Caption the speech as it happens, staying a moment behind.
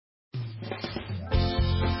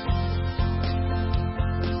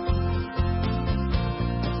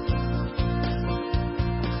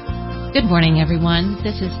Good morning, everyone.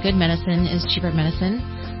 This is Good Medicine is Cheaper Medicine.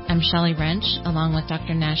 I'm Shelley Wrench, along with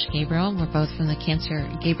Dr. Nash Gabriel. We're both from the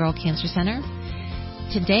Gabriel Cancer Center.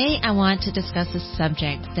 Today, I want to discuss a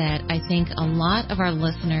subject that I think a lot of our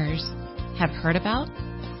listeners have heard about.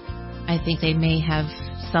 I think they may have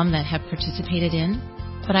some that have participated in,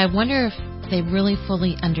 but I wonder if they really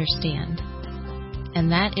fully understand.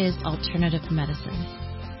 And that is alternative medicine.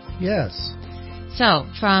 Yes. So,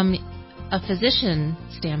 from a physician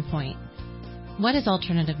standpoint, what is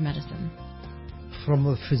alternative medicine? From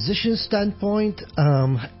a physician standpoint,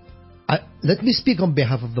 let me speak on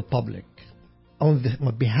behalf of the public. On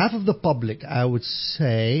behalf of the public, I would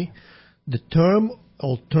say the term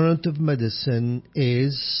alternative medicine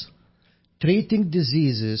is treating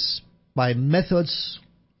diseases by methods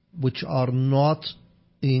which are not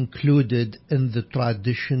included in the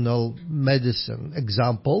traditional medicine.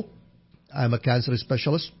 Example, I'm a cancer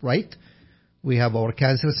specialist, right? We have our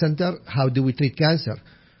cancer center. How do we treat cancer?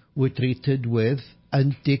 We treat it with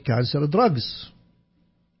anti-cancer drugs,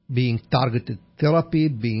 being targeted therapy,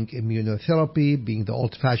 being immunotherapy, being the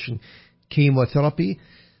old-fashioned chemotherapy.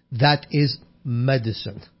 That is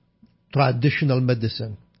medicine, traditional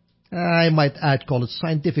medicine. I might add, call it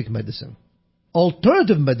scientific medicine.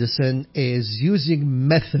 Alternative medicine is using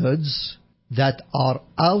methods that are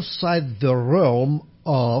outside the realm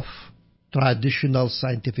of traditional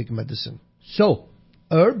scientific medicine. So,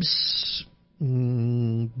 herbs,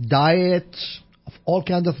 diet, of all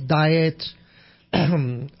kinds of diet,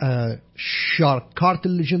 shark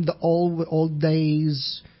cartilage in the old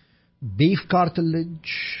days, beef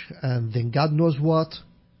cartilage, and then God knows what.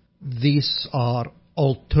 These are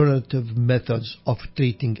alternative methods of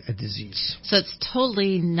treating a disease. So it's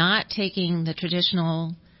totally not taking the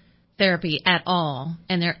traditional therapy at all,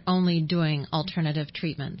 and they're only doing alternative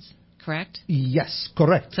treatments. Correct? Yes,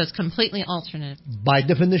 correct. So it's completely alternative. By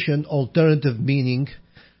definition, alternative meaning,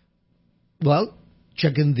 well,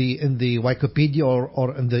 check in the Wikipedia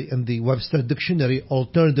or in the Webster dictionary,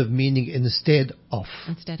 alternative meaning instead of.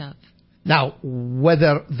 Instead of. Now,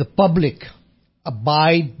 whether the public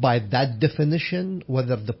abide by that definition,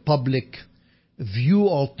 whether the public view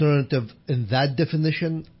alternative in that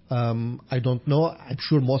definition, I don't know. I'm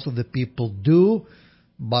sure most of the people do.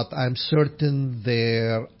 But I'm certain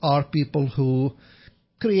there are people who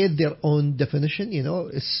create their own definition. You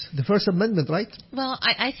know, it's the First Amendment, right? Well,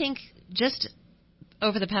 I think just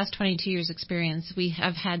over the past 22 years' experience, we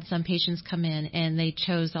have had some patients come in and they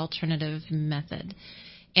chose the alternative method.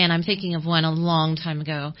 And I'm thinking of one a long time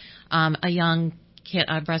ago, a young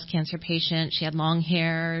breast cancer patient. She had long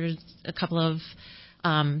hair, a couple of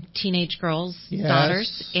teenage girls, yes.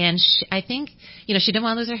 Daughters. And I think, she didn't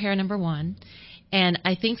want to lose her hair, number one. And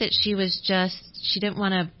I think that she didn't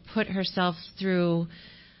want to put herself through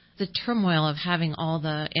the turmoil of having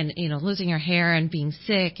losing her hair and being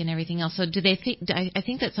sick and everything else. So I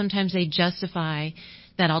think that sometimes they justify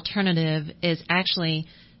that alternative is actually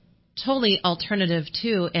totally alternative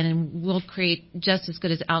too, and will create just as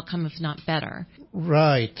good as outcome, if not better.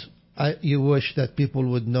 Right. You wish that people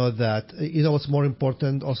would know that. You know what's more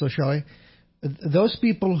important also, Shelley? Those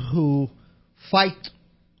people who fight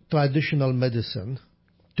traditional medicine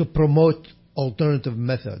to promote alternative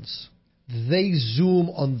methods, they zoom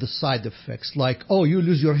on the side effects like, oh, you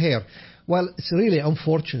lose your hair. Well, it's really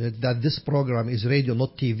unfortunate that this program is radio,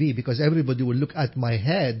 not TV, because everybody will look at my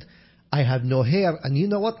head. I have no hair, and you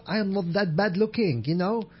know what? I am not that bad looking,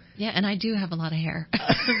 Yeah, and I do have a lot of hair.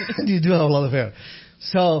 You do have a lot of hair.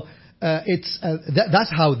 So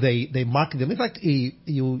that's how they market them. In fact,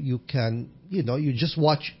 you can, you just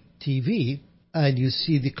watch TV, and you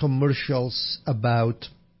see the commercials about.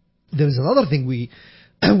 There is another thing we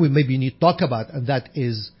maybe need to talk about, and that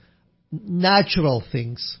is natural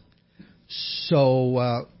things.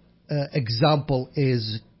 So, example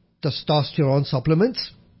is testosterone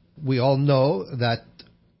supplements. We all know that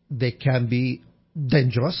they can be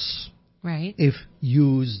dangerous, right, if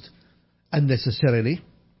used unnecessarily.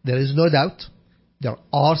 There is no doubt. There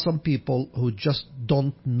are some people who just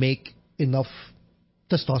don't make enough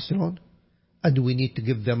testosterone, and we need to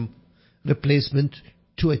give them replacement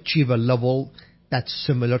to achieve a level that's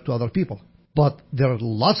similar to other people. But there are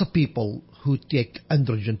lots of people who take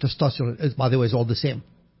androgen. Testosterone, by the way, is all the same.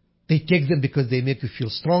 They take them because they make you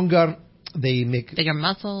feel stronger. They make bigger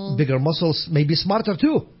muscles, maybe smarter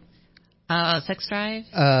too. Sex drive.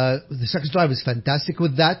 The sex drive is fantastic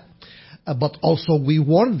with that. But also we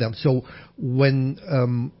warn them. So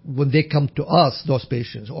when they come to us, those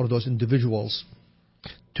patients or those individuals,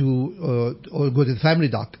 or go to the family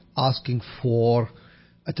doc asking for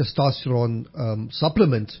a testosterone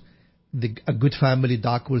supplement, a good family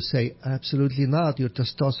doc will say, absolutely not. Your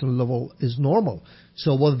testosterone level is normal.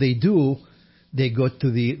 So what they do, they go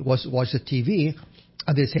to watch the TV,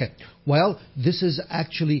 and they say, well, this is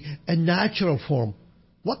actually a natural form.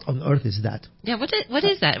 What on earth is that? Yeah, what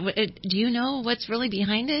is that? Do you know what's really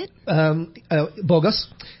behind it? Bogus.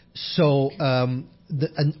 So and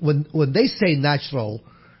when they say natural,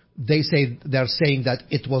 they're saying that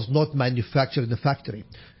it was not manufactured in the factory.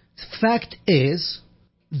 Fact is,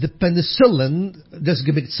 the penicillin, just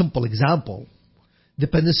give me a simple example, the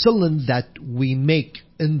penicillin that we make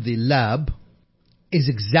in the lab is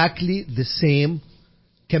exactly the same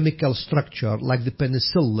chemical structure like the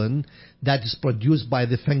penicillin that is produced by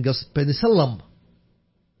the fungus Penicillium.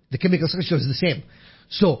 The chemical structure is the same.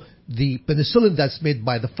 So the penicillin that's made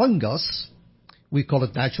by the fungus, we call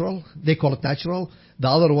it natural. They call it natural. The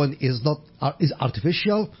other one is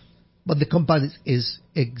artificial, but the compound is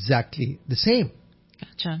exactly the same.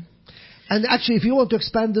 Gotcha. And actually, if you want to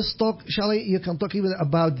expand this talk, Shelley, you can talk even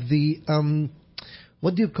about the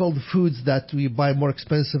what do you call the foods that we buy more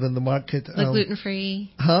expensive in the market? The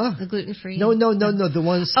gluten-free. Huh? The gluten-free. No. The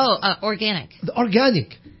ones. Organic. The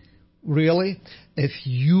organic. Really? If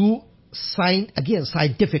you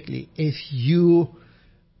scientifically, if you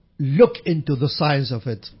look into the science of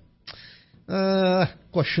it,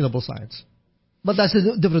 questionable science. But that's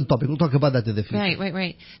a different topic. We'll talk about that in the future.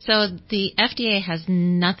 Right. So the FDA has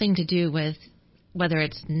nothing to do with whether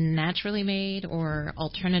it's naturally made or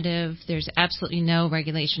alternative. There's absolutely no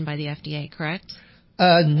regulation by the FDA, correct?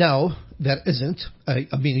 No, there isn't. I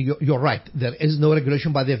mean, you're right. There is no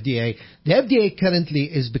regulation by the FDA. The FDA currently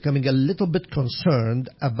is becoming a little bit concerned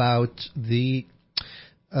about the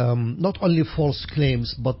not only false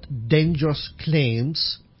claims, but dangerous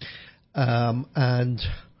claims. And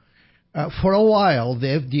for a while, the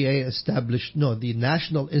FDA the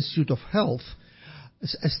National Institute of Health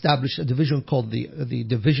established a division called the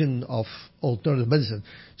Division of Alternative Medicine.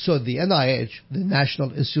 So the NIH, the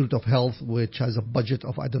National Institute of Health, which has a budget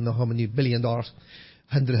of I don't know how many $100 billion,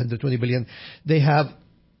 120 billion, they have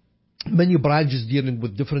many branches dealing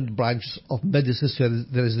with different branches of medicine. So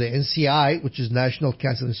there is the NCI, which is National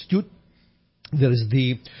Cancer Institute. There is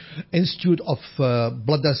the Institute of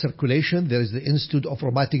Blood and Circulation. There is the Institute of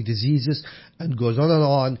Rheumatic Diseases, and goes on and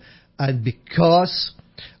on. And because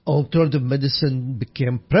alternative medicine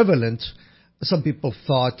became prevalent, some people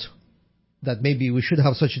thought that maybe we should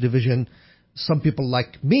have such a division. Some people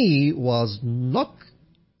like me was not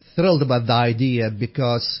thrilled about the idea,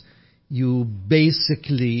 because you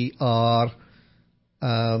basically are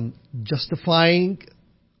justifying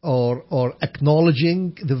or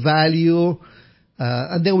acknowledging the value.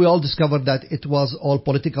 And then we all discovered that it was all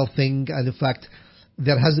political thing. And in fact,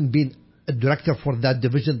 there hasn't been a director for that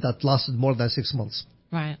division that lasted more than 6 months.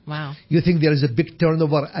 Right. Wow. You think there is a big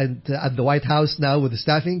turnover at the White House now with the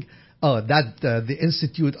staffing? The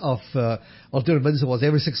Institute of Alternative Medicine was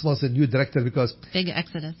every 6 months a new director, because big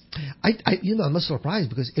exodus. I'm not surprised,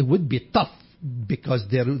 because it would be tough, because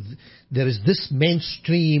there is this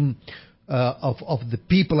mainstream of the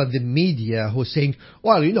people and the media who are saying,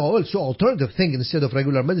 well, it's an alternative thing instead of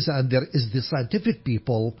regular medicine, and there is the scientific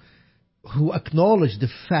people who acknowledge the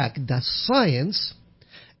fact that science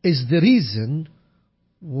is the reason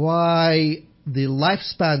why the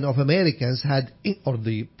lifespan of Americans or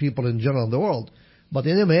the people in general in the world, but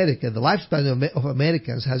in America, the lifespan of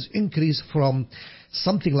Americans has increased from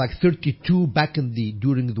something like 32 back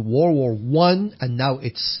during the World War I, and now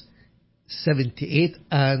it's 78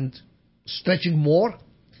 and stretching more.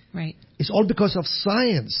 Right. It's all because of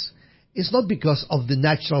science. It's not because of the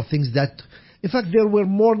natural things that, in fact, there were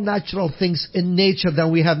more natural things in nature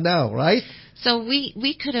than we have now, right? So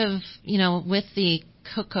we could have, with the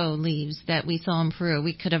cocoa leaves that we saw in Peru,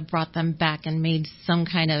 we could have brought them back and made some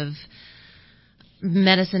kind of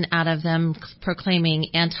medicine out of them, proclaiming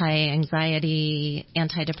anti-anxiety,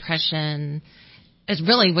 anti-depression. It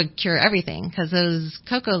really would cure everything, because those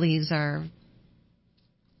cocoa leaves are...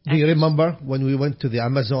 Do you remember when we went to the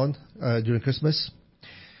Amazon during Christmas?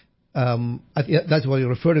 That's what you're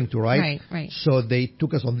referring to, right? Right. So they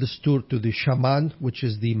took us on this tour to the shaman, which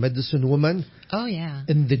is the medicine woman. Oh, yeah.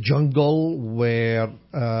 In the jungle, where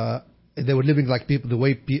they were living like people, the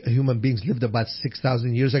way human beings lived about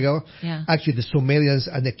 6,000 years ago. Yeah. Actually, the Sumerians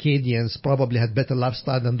and Akkadians probably had better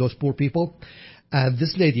lifestyle than those poor people. And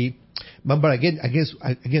this lady, remember, again,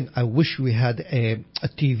 I wish we had a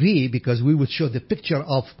TV, because we would show the picture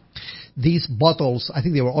of these bottles. I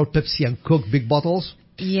think they were all Pepsi and Coke, big bottles.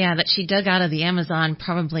 Yeah, that she dug out of the Amazon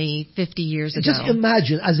probably 50 years ago. Just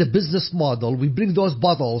imagine, as a business model, we bring those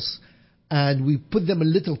bottles and we put them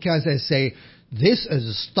in little cans and say, this is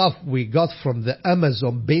the stuff we got from the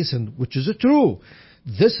Amazon basin, which is true.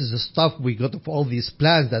 This is the stuff we got of all these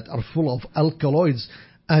plants that are full of alkaloids,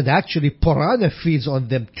 and actually piranha feeds on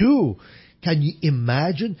them too. Can you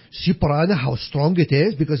imagine, see piranha, how strong it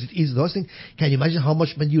is because it eats those things? Can you imagine how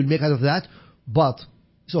much money you'll make out of that? But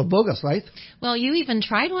it's all bogus, right? Well, you even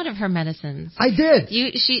tried one of her medicines. I did.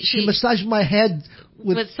 She massaged my head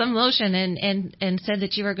with some lotion and said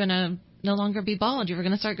that you were going to no longer be bald. You were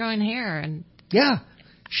going to start growing hair. And yeah.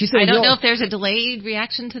 She said, I don't know if there's a delayed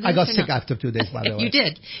reaction to this. I got sick after 2 days, by the way. You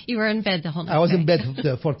did. You were in bed the whole night. I was in bed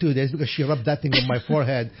for 2 days because she rubbed that thing on my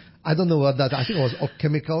forehead. I don't know what that, I think it was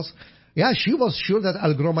chemicals. Yeah, she was sure that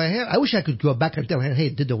I'll grow my hair. I wish I could go back and tell her, hey,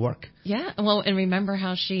 it didn't work. Yeah, well, and remember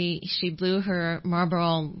how she blew her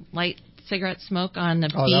Marlboro light cigarette smoke on the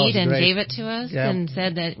bead and gave it to us and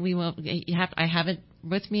said that I have it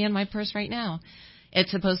with me in my purse right now.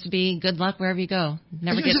 It's supposed to be good luck wherever you go.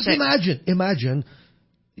 Never get sick. Imagine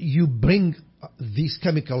you bring these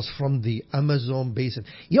chemicals from the Amazon basin.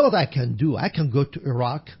 You know what I can do? I can go to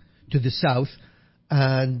Iraq, to the south,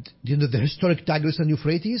 and the historic Tigris and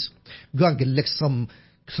Euphrates, go and collect some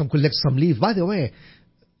leaves. By the way,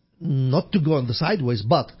 not to go on the sideways,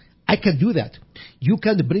 but I can do that. You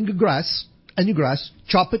can bring any grass,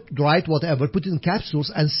 chop it, dry it, whatever, put it in capsules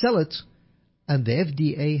and sell it, and the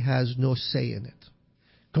FDA has no say in it.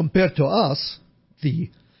 Compared to us, the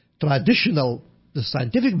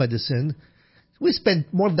scientific medicine, we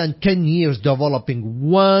spent more than 10 years developing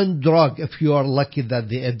one drug, if you are lucky, that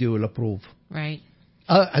the FDA will approve. Right.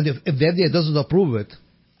 And if the FDA doesn't approve it,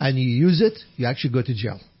 and you use it, you actually go to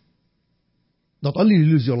jail. Not only you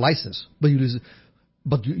lose your license,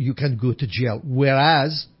 but you can go to jail.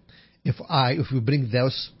 Whereas, if we bring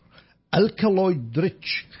those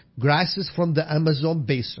alkaloid-rich grasses from the Amazon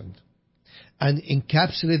basin and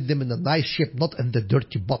encapsulate them in a nice shape, not in the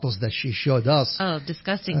dirty bottles that she showed us. Oh,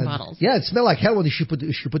 disgusting bottles. Yeah, it smelled like hell when she put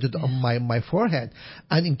it on my forehead.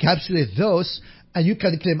 And encapsulate those, and you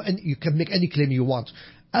can claim, and you can make any claim you want.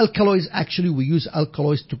 Alkaloids, actually, we use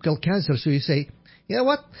alkaloids to kill cancer. So you say, you know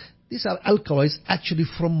what? These are alkaloids actually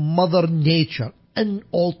from Mother Nature,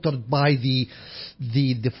 unaltered by the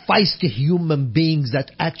feisty human beings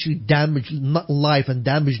that actually damage life and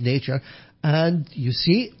damage nature. And you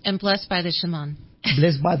see... And blessed by the shaman.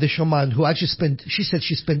 Blessed by the shaman, who actually she said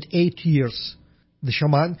she spent 8 years. The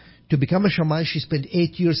shaman, to become a shaman, she spent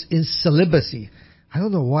 8 years in celibacy. I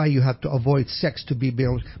don't know why you have to avoid sex to be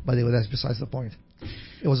able... But anyway, that's besides the point.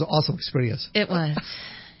 It was an awesome experience. It was.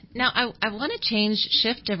 Now, I want to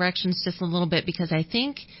shift directions just a little bit because I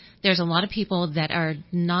think there's a lot of people that are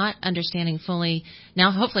not understanding fully. Now,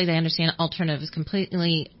 hopefully they understand alternatives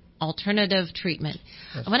completely. Alternative treatment.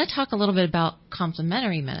 Yes. I want to talk a little bit about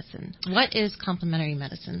complementary medicine. What is complementary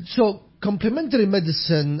medicine? So, complementary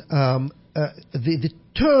medicine, the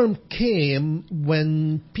term came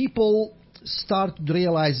when people started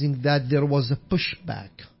realizing that there was a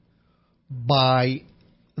pushback by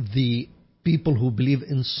the people who believe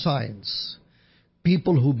in science,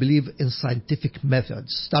 people who believe in scientific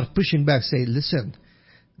methods, start pushing back, say, listen,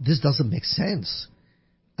 this doesn't make sense.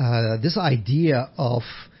 This idea of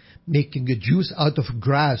making a juice out of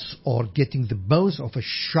grass or getting the bones of a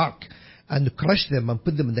shark and crush them and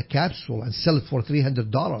put them in the capsule and sell it for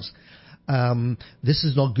 $300. This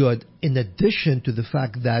is not good. In addition to the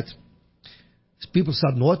fact that people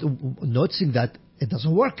start noticing that it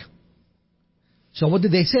doesn't work. So what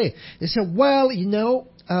did they say? They said, well,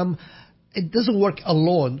 it doesn't work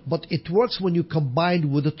alone, but it works when you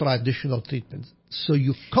combine with the traditional treatment. So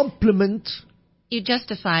you complement... You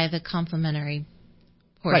justify the complementary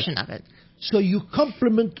portion of it. So you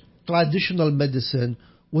complement traditional medicine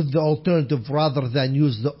with the alternative rather than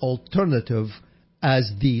use the alternative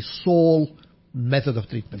as the sole method of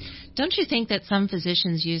treatment. Don't you think that some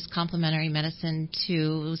physicians use complementary medicine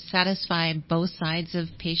to satisfy both sides of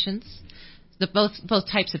patients? Both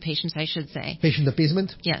types of patients, I should say. Patient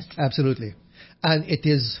appeasement? Yes. Absolutely. And it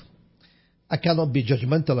is, I cannot be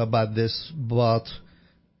judgmental about this, but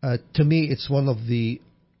to me it's one of the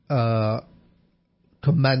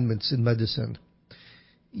commandments in medicine.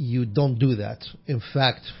 You don't do that. In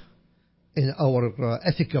fact, in our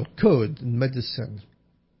ethical code in medicine,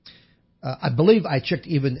 I believe I checked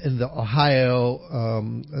even in the Ohio,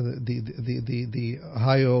 the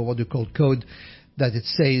Ohio, code, that it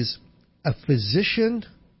says a physician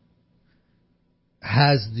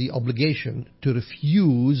has the obligation to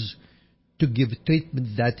refuse to give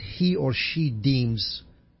treatment that he or she deems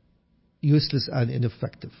useless and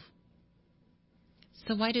ineffective.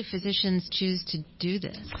 So why do physicians choose to do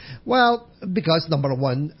this? Well, because number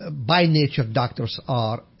one, by nature, doctors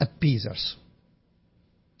are appeasers.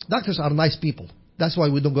 Doctors are nice people. That's why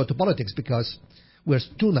we don't go to politics, because we're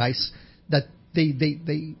too nice that they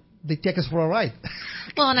take us for a ride.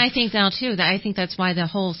 Well, and I think now too, I think that's why the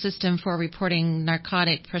whole system for reporting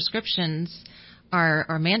narcotic prescriptions are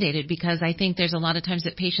mandated, because I think there's a lot of times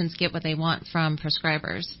that patients get what they want from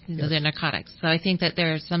prescribers, Yes. their narcotics. So I think that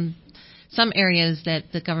there are some areas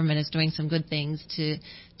that the government is doing some good things to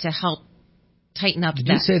help tighten up Did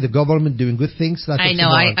that. you say the government doing good things? That's I know.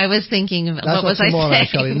 I was thinking, what was I saying?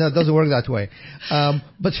 Actually, no, it doesn't work that way.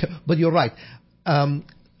 But you're right.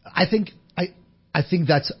 I think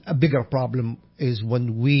that's a bigger problem, is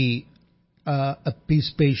when we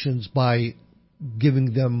appease patients by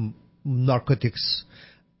giving them narcotics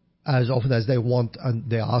as often as they want and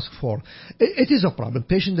they ask for. It is a problem.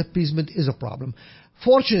 Patient appeasement is a problem.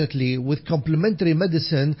 Fortunately, with complementary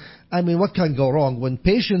medicine, I mean, what can go wrong? When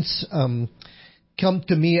patients come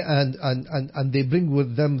to me and they bring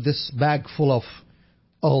with them this bag full of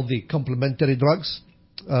all the complementary drugs,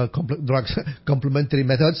 complementary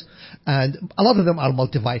methods, and a lot of them are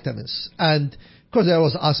multivitamins. And of course, they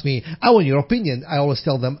always ask me, I want your opinion. I always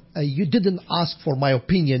tell them, you didn't ask for my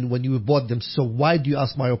opinion when you bought them, so why do you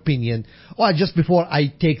ask my opinion? Or just before I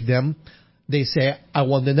take them, they say, I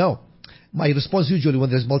want to know. My response usually when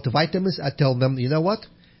there's multivitamins, I tell them, you know what?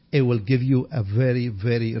 It will give you a very,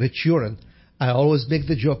 very rich urine. I always make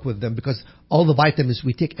the joke with them, because all the vitamins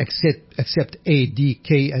we take except A, D,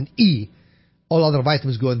 K, and E, all other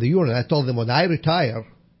vitamins go in the urine. I told them, when I retire,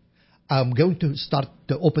 I'm going to start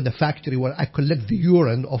to open a factory where I collect the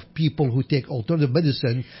urine of people who take alternative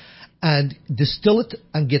medicine and distill it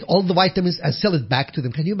and get all the vitamins and sell it back to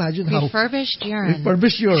them. Can you imagine how... Refurbished urine.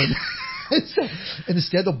 Refurbished urine. And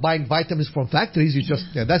instead of buying vitamins from factories, you just...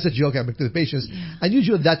 Yeah, that's a joke I make to the patients. Yeah. And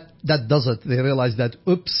usually that does it. They realize that,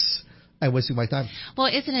 oops, I'm wasting my time. Well,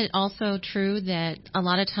 isn't it also true that a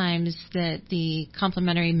lot of times that the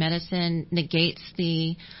complementary medicine negates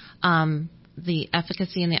the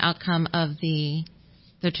efficacy and the outcome of the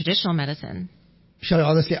traditional medicine? Shelley,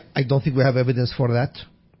 honestly, I don't think we have evidence for that.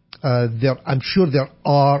 I'm sure there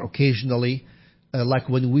are occasionally, like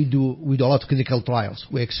when we do a lot of clinical trials,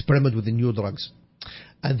 we experiment with the new drugs,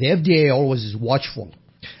 and the FDA always is watchful,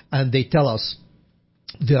 and they tell us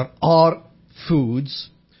there are foods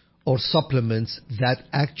or supplements that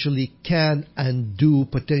actually can and do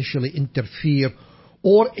potentially interfere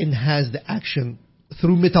or enhance the action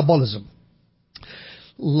through metabolism.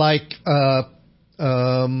 Like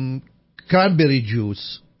cranberry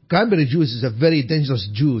juice. Cranberry juice is a very dangerous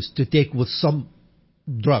juice to take with some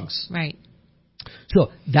drugs. Right.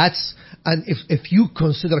 So and if you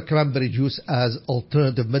consider cranberry juice as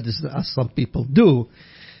alternative medicine, as some people do,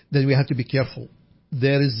 then we have to be careful.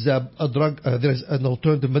 There is there is an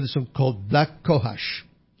alternative medicine called black cohosh.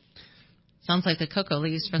 Sounds like the cocoa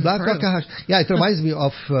leaves from black Peru. Cohosh. Yeah, it reminds me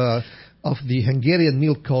of the Hungarian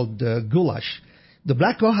meal called goulash. The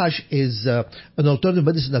black cohosh is an alternative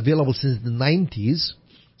medicine available since the 90s,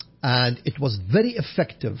 and it was very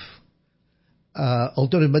effective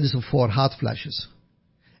alternative medicine for hot flashes.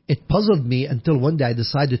 It puzzled me until one day I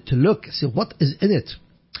decided to look, see what is in it.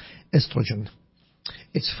 Estrogen.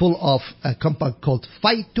 It's full of a compound called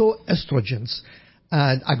phytoestrogens,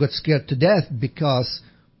 and I got scared to death because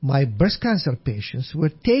my breast cancer patients were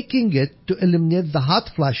taking it to eliminate the hot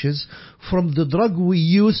flashes from the drug we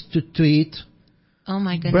used to treat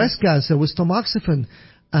breast cancer with tamoxifen,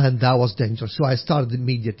 and that was dangerous. So I started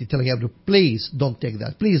immediately telling everyone, please don't take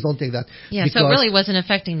that. Please don't take that. Yeah, so it really wasn't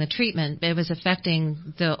affecting the treatment, but it was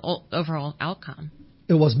affecting the overall outcome.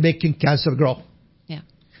 It was making cancer grow. Yeah.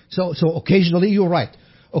 So occasionally, you're right.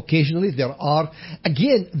 Occasionally there are,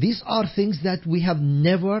 again, these are things that we have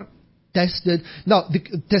never tested. Now,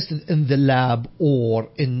 tested in the lab or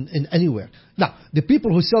in anywhere. Now, the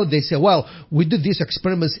people who sell it, they say, well, we did these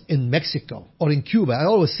experiments in Mexico or in Cuba. I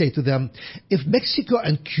always say to them, if Mexico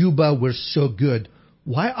and Cuba were so good,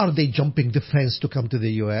 why are they jumping the fence to come to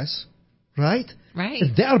the U.S.? Right? Right.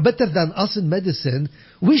 If they are better than us in medicine,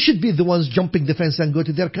 we should be the ones jumping the fence and go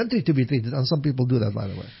to their country to be treated. And some people do that, by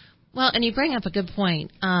the way. Well, and you bring up a good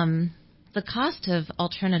point. The cost of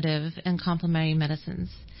alternative and complementary medicines.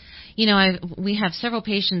 You know, we have several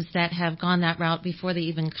patients that have gone that route before they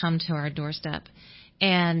even come to our doorstep.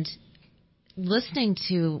 And listening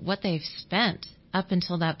to what they've spent up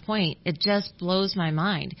until that point, it just blows my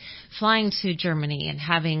mind. Flying to Germany and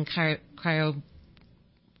having cryo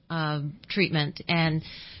treatment, and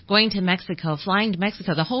going to Mexico, flying to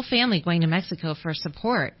Mexico, the whole family going to Mexico for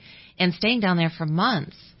support and staying down there for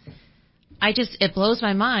months. it blows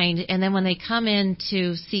my mind. And then when they come in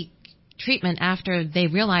to seek treatment after they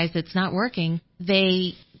realize it's not working,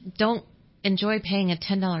 they don't enjoy paying a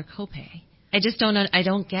 $10 copay. I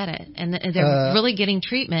don't get it. And they're really getting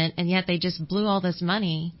treatment, and yet they just blew all this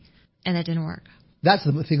money, and it didn't work. That's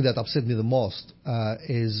the thing that upset me the most,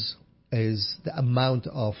 is the amount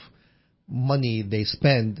of money they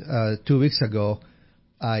spend. 2 weeks ago,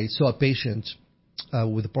 I saw a patient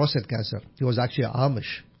with prostate cancer. He was actually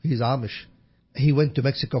Amish. He's Amish. He went to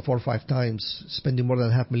Mexico 4 or 5 times, spending more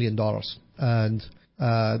than $500,000. And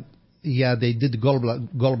they did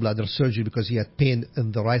gallbladder surgery because he had pain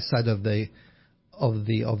in the right side of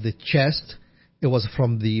the chest. It was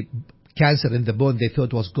from the cancer in the bone. They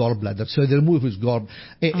thought it was gallbladder, so they removed his gall.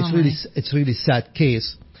 It's really sad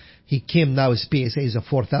case. He came now. His PSA is a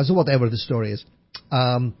 4,000. Whatever the story is,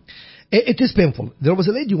 it is painful. There was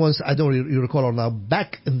a lady once, I don't recall her now,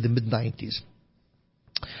 back in the mid-90s.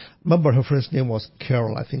 Remember, her first name was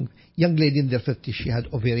Carol, I think. Young lady in their 50s. She had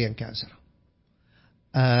ovarian cancer.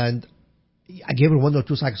 And I gave her 1 or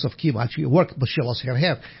 2 cycles of chemo. Actually, it worked, but she lost her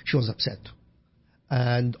hair. She was upset.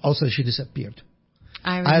 And also she disappeared.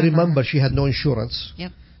 I remember she had no insurance.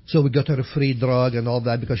 Yep. So we got her a free drug and all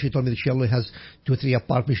that because she told me that she only has 2 or 3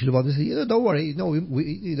 apartments. She lived on. I said, don't worry. No,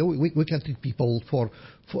 we can treat people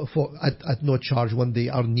at no charge when they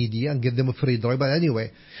are needy and give them a free drug. But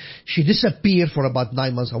anyway, she disappeared for about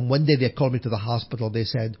 9 months. And one day they called me to the hospital. They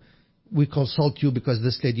said, we consult you because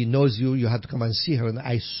this lady knows you. You have to come and see her. And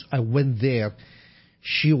I went there.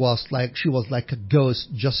 She was like a ghost,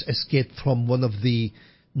 just escaped from one of the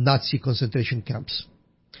Nazi concentration camps.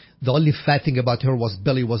 The only fat thing about her was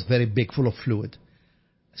belly was very big, full of fluid.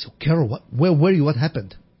 So, Carol, where were you? What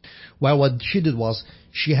happened? Well, what she did was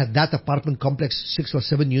she had that apartment complex, 6 or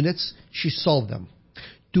 7 units. She sold them,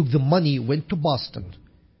 took the money, went to Boston,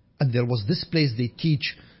 and there was this place they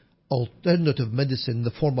teach alternative medicine in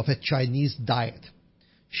the form of a Chinese diet.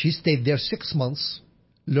 She stayed there 6 months,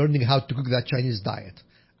 learning how to cook that Chinese diet.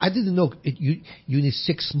 I didn't know you need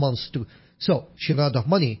 6 months to. So she ran out of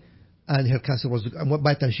money, and her cancer was. And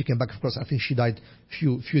by the time she came back, of course, I think she died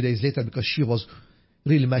few days later because she was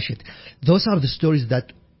really mashed. Those are the stories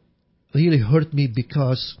that really hurt me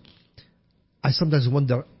because I sometimes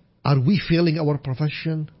wonder: are we failing our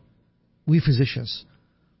profession? We physicians,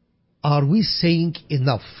 are we saying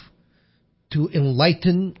enough to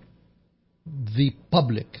enlighten the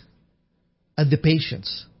public and the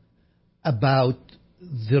patients about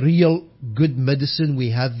the real good medicine we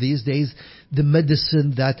have these days, the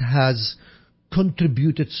medicine that has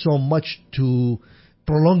contributed so much to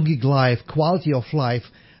prolonging life, quality of life,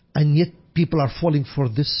 and yet people are falling for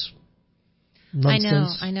this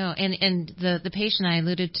nonsense? I know. And the patient I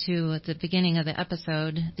alluded to at the beginning of the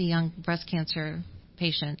episode, the young breast cancer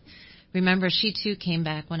patient, remember, she too came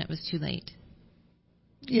back when it was too late.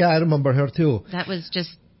 Yeah, I remember her too. That was just...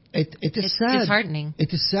 It's sad. Disheartening.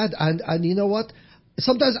 It is sad, and you know what?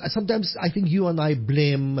 Sometimes I think you and I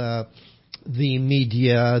blame the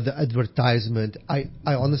media, the advertisement. I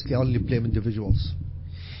honestly only blame individuals.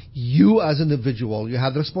 You as an individual, you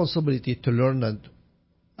have the responsibility to learn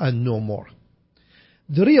and know more.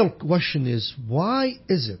 The real question is, why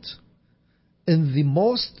is it in the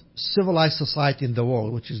most civilized society in the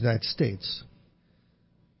world, which is the United States,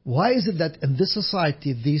 why is it that in this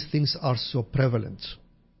society these things are so prevalent?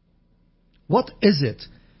 What is it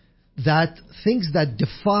that things that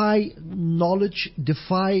defy knowledge,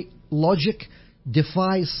 defy logic,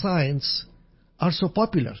 defy science are so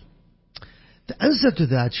popular? The answer to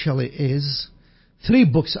that, Shelley, is 3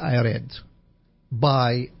 books I read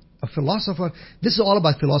by a philosopher. This is all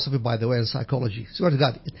about philosophy, by the way, and psychology. Swear to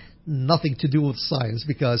God, nothing to do with science,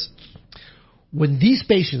 because when these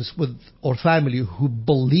patients or family who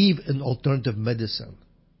believe in alternative medicine,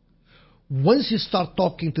 once you start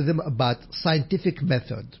talking to them about scientific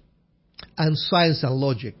method and science and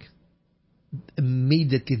logic,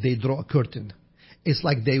 immediately they draw a curtain. It's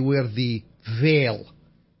like they wear the veil.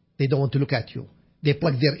 They don't want to look at you. They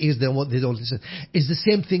plug their ears. They don't listen. It's the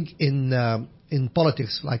same thing in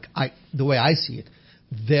politics. Like the way I see it,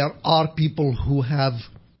 there are people who have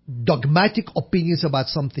dogmatic opinions about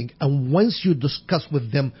something, and once you discuss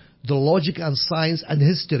with them the logic and science and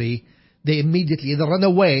history, they immediately either run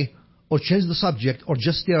away or change the subject or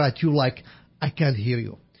just stare at you like, I can't hear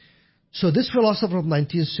you. So this philosopher of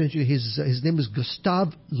 19th century, his name is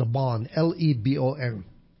Gustave Le Bon, Lebon.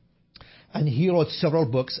 And he wrote several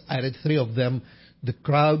books. I read 3 of them. The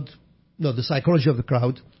Psychology of the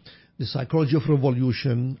Crowd, The Psychology of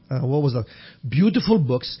Revolution, what was that? Beautiful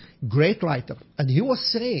books, great writer. And he was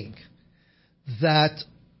saying that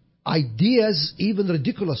ideas, even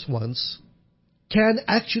ridiculous ones, can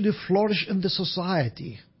actually flourish in the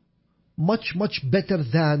society much, much better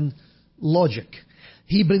than logic.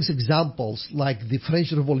 He brings examples like the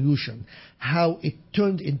French Revolution, how it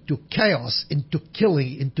turned into chaos, into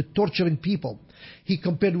killing, into torturing people. He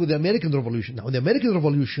compared with the American Revolution. Now, in the American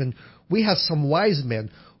Revolution, we have some wise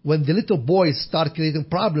men. When the little boys start creating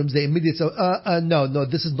problems, they immediately say, no,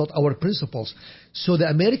 this is not our principles. So the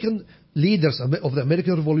American leaders of the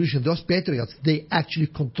American Revolution, those patriots, they actually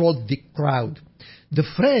controlled the crowd. The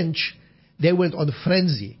French, they went on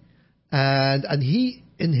frenzy. And he,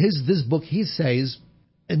 in this book, he says,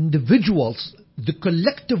 individuals, the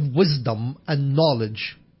collective wisdom and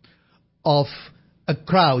knowledge of a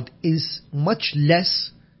crowd is much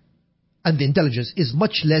less, and the intelligence is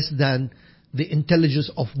much less than the intelligence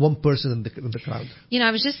of one person in the crowd. You know,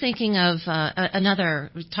 I was just thinking of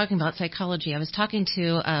talking about psychology. I was talking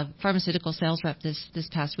to a pharmaceutical sales rep this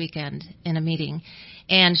past weekend in a meeting,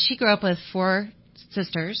 and she grew up with 4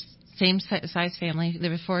 sisters, same size family.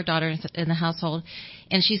 There were 4 daughters in the household,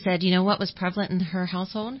 and she said, you know what was prevalent in her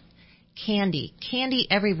household? Candy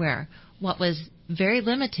everywhere. What was very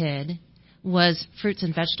limited was fruits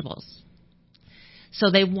and vegetables. So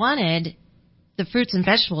they wanted the fruits and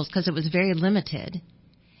vegetables because it was very limited.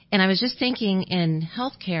 And I was just thinking, in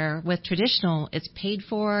healthcare with traditional, it's paid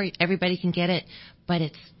for, everybody can get it, but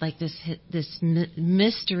it's like this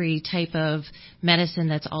mystery type of medicine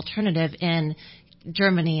that's alternative in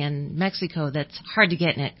Germany and Mexico that's hard to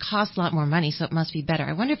get, and it costs a lot more money, so it must be better.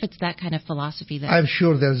 I wonder if it's that kind of philosophy that I'm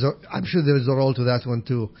sure there is a role to that one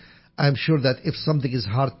too. I'm sure that if something is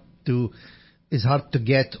hard to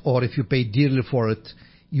get, or if you pay dearly for it,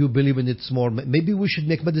 you believe in it more. Maybe we should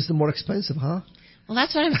make medicine more expensive, huh? Well,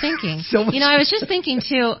 that's what I'm thinking. I was just thinking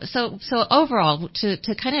too. So overall,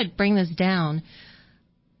 to kind of bring this down,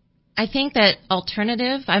 I think that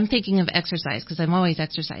I'm thinking of exercise because I'm always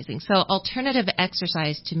exercising. So alternative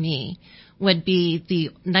exercise to me would be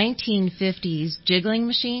the 1950s jiggling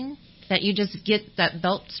machine that you just get that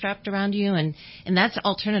belt strapped around you, and that's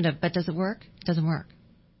alternative. But does it work? It doesn't work.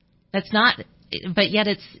 That's not, but yet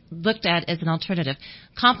it's looked at as an alternative.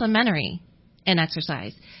 Complementary in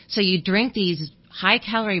exercise. So you drink these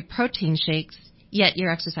high-calorie protein shakes, yet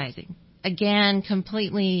you're exercising. Again,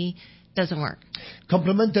 completely doesn't work.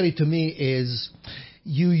 Complementary to me is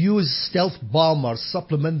you use stealth bombers,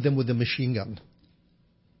 supplement them with a machine gun.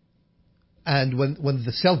 And when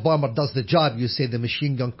the stealth bomber does the job, you say the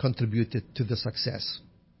machine gun contributed to the success.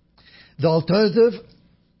 The alternative,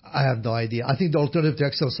 I have no idea. I think the alternative to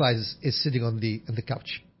exercise is sitting on the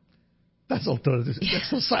couch. That's alternative to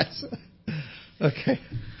exercise. Okay.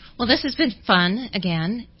 Well, this has been fun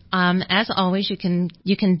again. As always, you can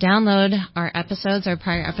download our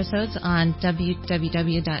prior episodes on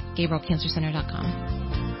www.gabrielcancercenter.com.